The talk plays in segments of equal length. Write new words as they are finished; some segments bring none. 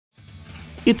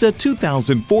It's a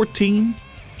 2014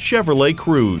 Chevrolet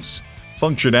Cruze.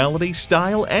 Functionality,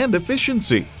 style, and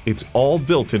efficiency. It's all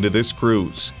built into this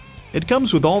Cruze. It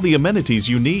comes with all the amenities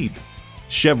you need.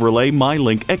 Chevrolet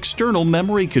MyLink external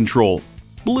memory control,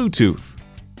 Bluetooth,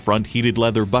 front heated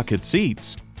leather bucket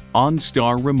seats,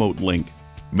 OnStar remote link,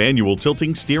 manual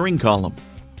tilting steering column,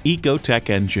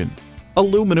 ECOTEC engine,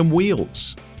 aluminum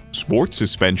wheels, sport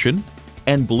suspension,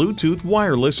 and Bluetooth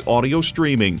wireless audio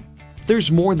streaming.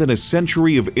 There's more than a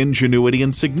century of ingenuity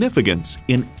and significance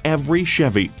in every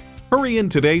Chevy. Hurry in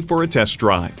today for a test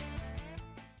drive.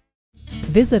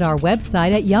 Visit our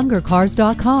website at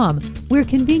youngercars.com. We're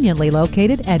conveniently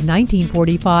located at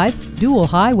 1945 Dual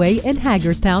Highway in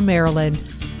Hagerstown, Maryland.